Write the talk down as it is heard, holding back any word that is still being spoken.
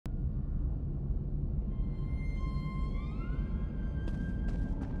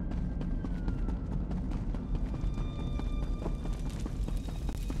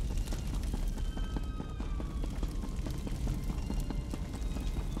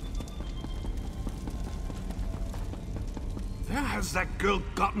has that girl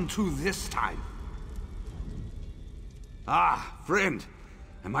gotten to this time? Ah, friend.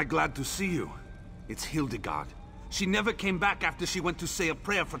 Am I glad to see you? It's Hildegard. She never came back after she went to say a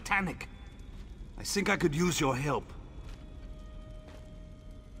prayer for Tannic. I think I could use your help.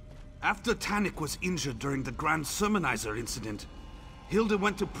 After Tannic was injured during the Grand Sermonizer incident, Hilda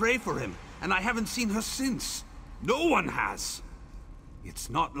went to pray for him, and I haven't seen her since. No one has. It's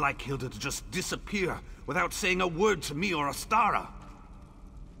not like Hilda to just disappear without saying a word to me or Astara.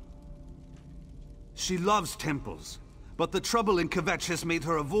 She loves temples, but the trouble in Kvetch has made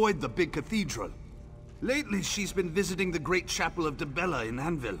her avoid the big cathedral. Lately, she's been visiting the great chapel of Dibella in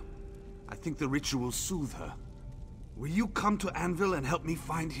Anvil. I think the rituals soothe her. Will you come to Anvil and help me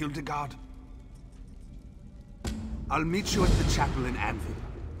find Hildegard? I'll meet you at the chapel in Anvil.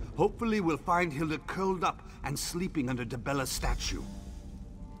 Hopefully we'll find Hilda curled up and sleeping under Dibella's statue.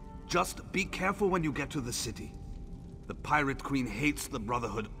 Just be careful when you get to the city. The Pirate Queen hates the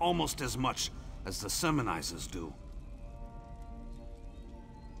Brotherhood almost as much as the Sermonizers do.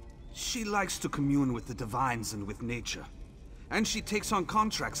 She likes to commune with the divines and with nature. And she takes on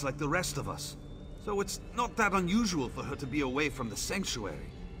contracts like the rest of us. So it's not that unusual for her to be away from the sanctuary.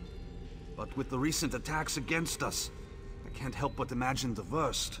 But with the recent attacks against us, I can't help but imagine the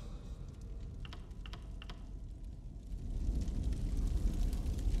worst.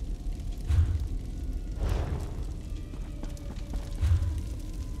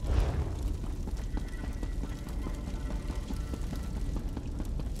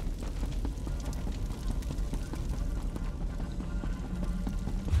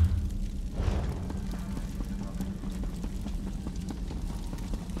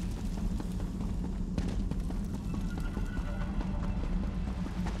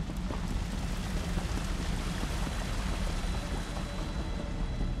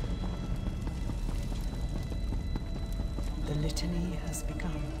 The litany has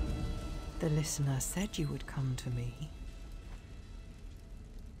begun. The listener said you would come to me.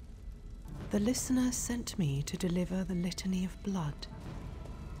 The listener sent me to deliver the litany of blood.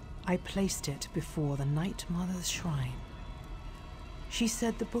 I placed it before the Night Mother's shrine. She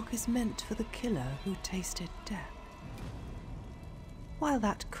said the book is meant for the killer who tasted death. While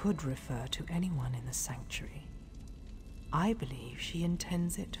that could refer to anyone in the sanctuary, I believe she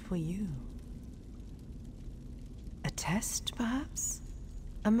intends it for you. A test, perhaps?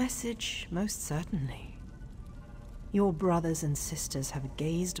 A message, most certainly. Your brothers and sisters have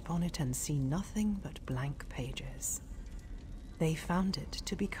gazed upon it and seen nothing but blank pages. They found it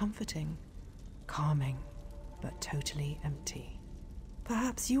to be comforting, calming, but totally empty.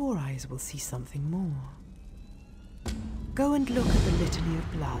 Perhaps your eyes will see something more. Go and look at the litany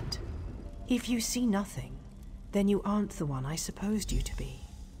of blood. If you see nothing, then you aren't the one I supposed you to be.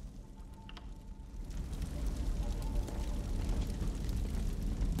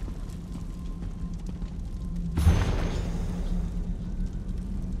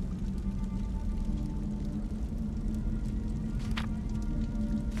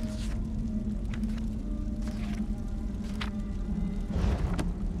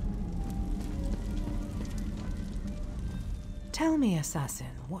 Tell me, Assassin,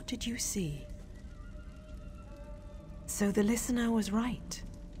 what did you see? So the listener was right.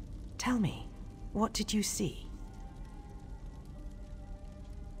 Tell me, what did you see?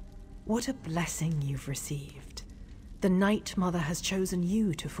 What a blessing you've received. The Night Mother has chosen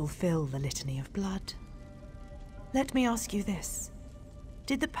you to fulfill the Litany of Blood. Let me ask you this.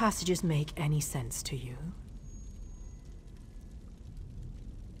 Did the passages make any sense to you?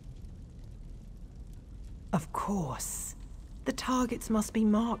 Of course. The targets must be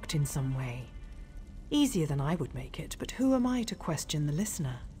marked in some way. Easier than I would make it, but who am I to question the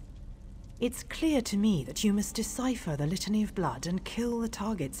listener? It's clear to me that you must decipher the Litany of Blood and kill the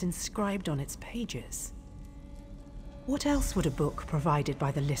targets inscribed on its pages. What else would a book provided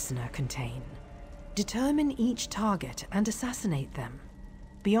by the listener contain? Determine each target and assassinate them.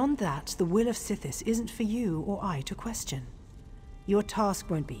 Beyond that, the will of Sithis isn't for you or I to question. Your task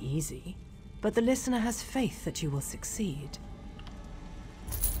won't be easy, but the listener has faith that you will succeed.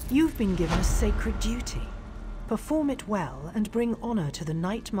 You've been given a sacred duty. Perform it well and bring honor to the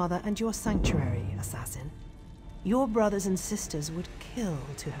Night Mother and your sanctuary, Assassin. Your brothers and sisters would kill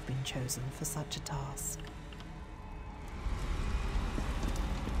to have been chosen for such a task.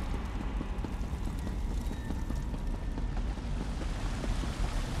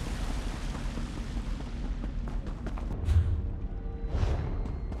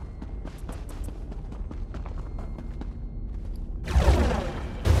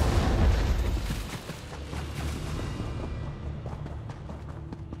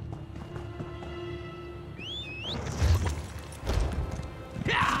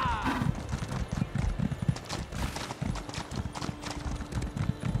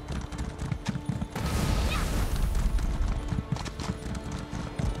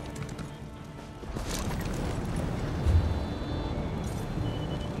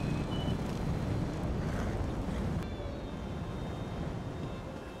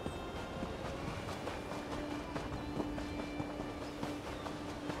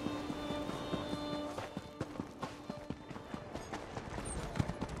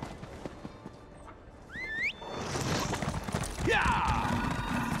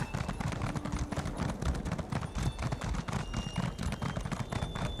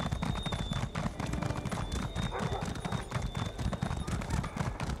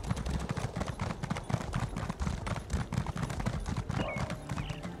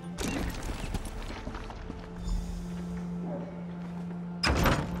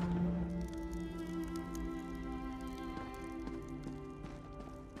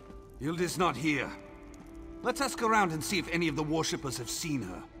 Hilda's not here. Let's ask around and see if any of the worshippers have seen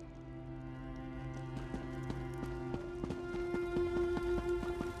her.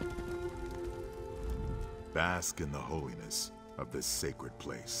 Bask in the holiness of this sacred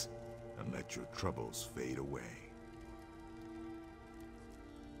place, and let your troubles fade away.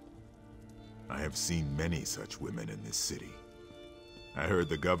 I have seen many such women in this city. I heard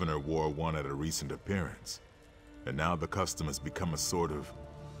the governor wore one at a recent appearance, and now the custom has become a sort of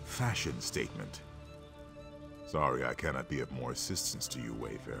fashion statement. Sorry I cannot be of more assistance to you,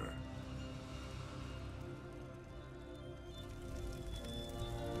 Wayfarer.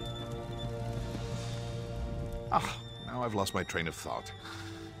 Now I've lost my train of thought.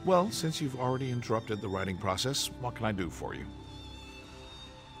 Well, since you've already interrupted the writing process, what can I do for you?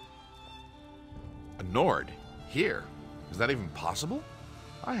 A Nord? Here? Is that even possible?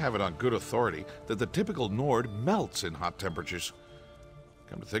 I have it on good authority that the typical Nord melts in hot temperatures.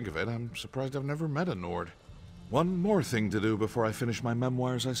 Come to think of it, I'm surprised I've never met a Nord. One more thing to do before I finish my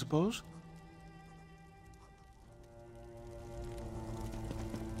memoirs, I suppose?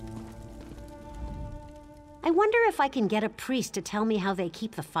 I wonder if I can get a priest to tell me how they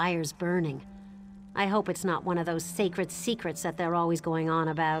keep the fires burning. I hope it's not one of those sacred secrets that they're always going on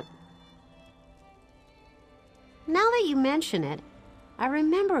about. Now that you mention it, I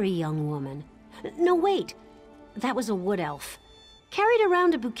remember a young woman. No, wait. That was a wood elf. Carried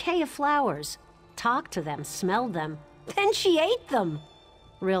around a bouquet of flowers. Talked to them, smelled them. Then she ate them!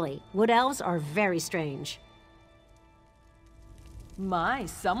 Really, wood elves are very strange. My,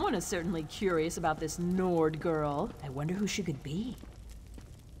 someone is certainly curious about this Nord girl. I wonder who she could be.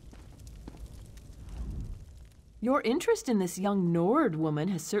 Your interest in this young Nord woman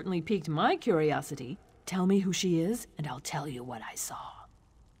has certainly piqued my curiosity. Tell me who she is, and I'll tell you what I saw.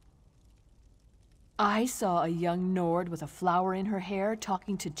 I saw a young Nord with a flower in her hair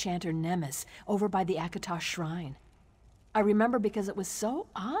talking to Chanter Nemes over by the Akatosh shrine. I remember because it was so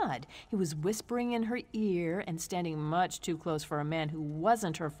odd. He was whispering in her ear and standing much too close for a man who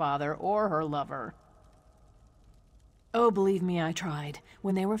wasn't her father or her lover. Oh, believe me, I tried.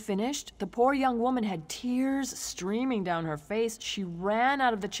 When they were finished, the poor young woman had tears streaming down her face. She ran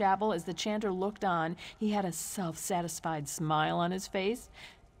out of the chapel as the chanter looked on. He had a self-satisfied smile on his face.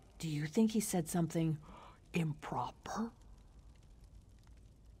 Do you think he said something improper?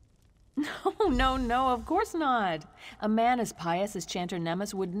 No, of course not. A man as pious as Chanter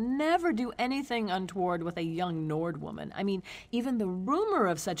Nemes would never do anything untoward with a young Nord woman. I mean, even the rumor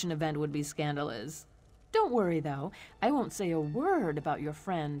of such an event would be scandalous. Don't worry, though. I won't say a word about your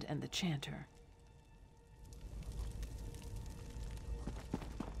friend and the Chanter.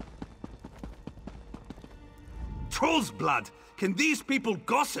 Troll's blood! Can these people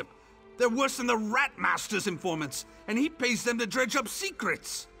gossip? They're worse than the Rat Master's informants, and he pays them to dredge up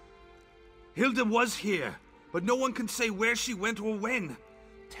secrets! Hilda was here, but no one can say where she went or when.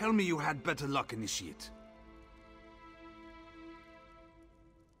 Tell me you had better luck, Initiate.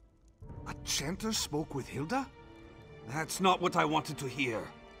 A chanter spoke with Hilda? That's not what I wanted to hear.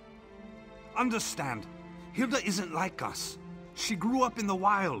 Understand, Hilda isn't like us. She grew up in the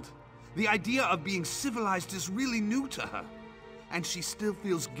wild. The idea of being civilized is really new to her. And she still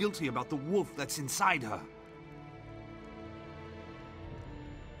feels guilty about the wolf that's inside her.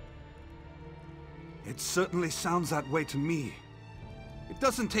 It certainly sounds that way to me. It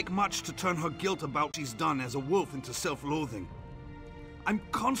doesn't take much to turn her guilt about what she's done as a wolf into self-loathing. I'm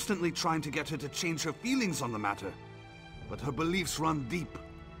constantly trying to get her to change her feelings on the matter, but her beliefs run deep.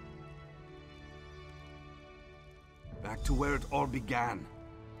 Back to where it all began.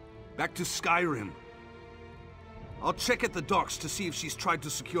 Back to Skyrim. I'll check at the docks to see if she's tried to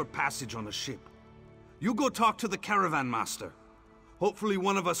secure passage on a ship. You go talk to the caravan master. Hopefully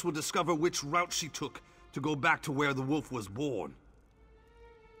one of us will discover which route she took to go back to where the wolf was born.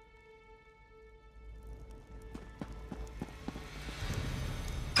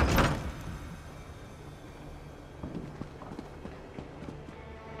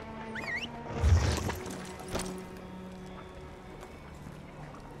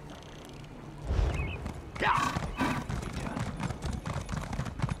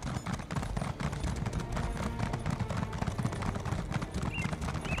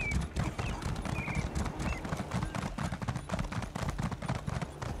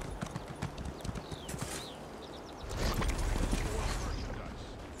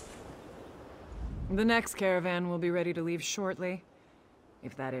 The next caravan will be ready to leave shortly.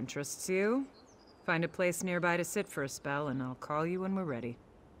 If that interests you, find a place nearby to sit for a spell, and I'll call you when we're ready.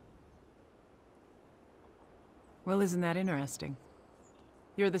 Well, isn't that interesting?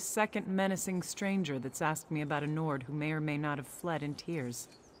 You're the second menacing stranger that's asked me about a Nord who may or may not have fled in tears.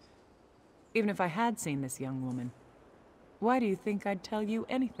 even if I had seen this young woman, why do you think I'd tell you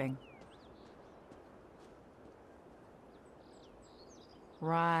anything?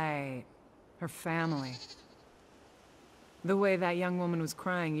 Right. Her family. The way that young woman was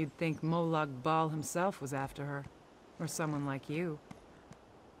crying, you'd think Molag Bal himself was after her. Or someone like you.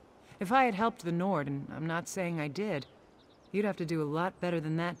 If I had helped the Nord, and I'm not saying I did, you'd have to do a lot better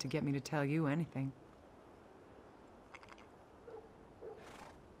than that to get me to tell you anything.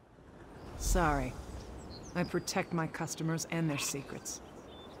 Sorry. I protect my customers and their secrets.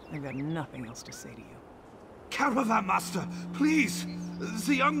 I've got nothing else to say to you. Caravan Master, please!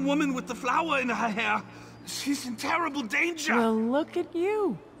 The young woman with the flower in her hair, she's in terrible danger! Well, look at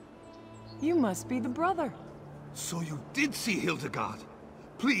you. You must be the brother. So you did see Hildegard.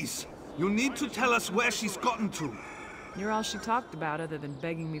 Please, you need to tell us where she's gotten to. You're all she talked about other than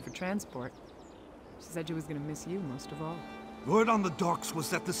begging me for transport. She said she was gonna miss you most of all. Word on the docks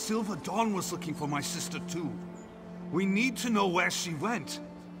was that the Silver Dawn was looking for my sister too. We need to know where she went.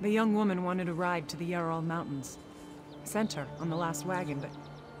 The young woman wanted a ride to the Yarral Mountains. I sent her on the last wagon, but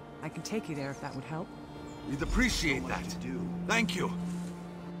I can take you there if that would help. We'd appreciate that. Thank you.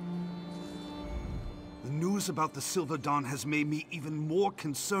 The news about the Silver Dawn has made me even more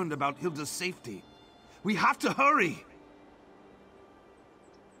concerned about Hilda's safety. We have to hurry!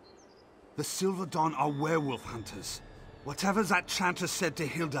 The Silver Dawn are werewolf hunters. Whatever that chanter said to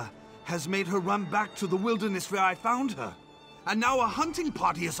Hilda has made her run back to the wilderness where I found her. And now a hunting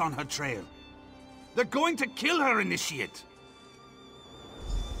party is on her trail. They're going to kill her, Initiate!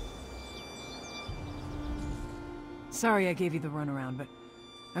 Sorry I gave you the runaround, but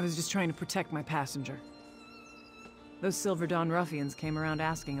I was just trying to protect my passenger. Those Silver Dawn ruffians came around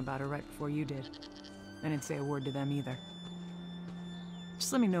asking about her right before you did. I didn't say a word to them either.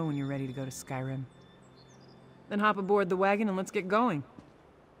 Just let me know when you're ready to go to Skyrim. Then hop aboard the wagon and let's get going.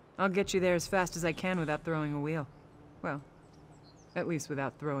 I'll get you there as fast as I can without throwing a wheel. Well, at least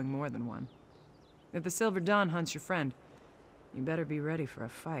without throwing more than one. If the Silver Dawn hunts your friend, you better be ready for a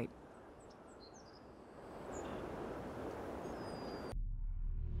fight.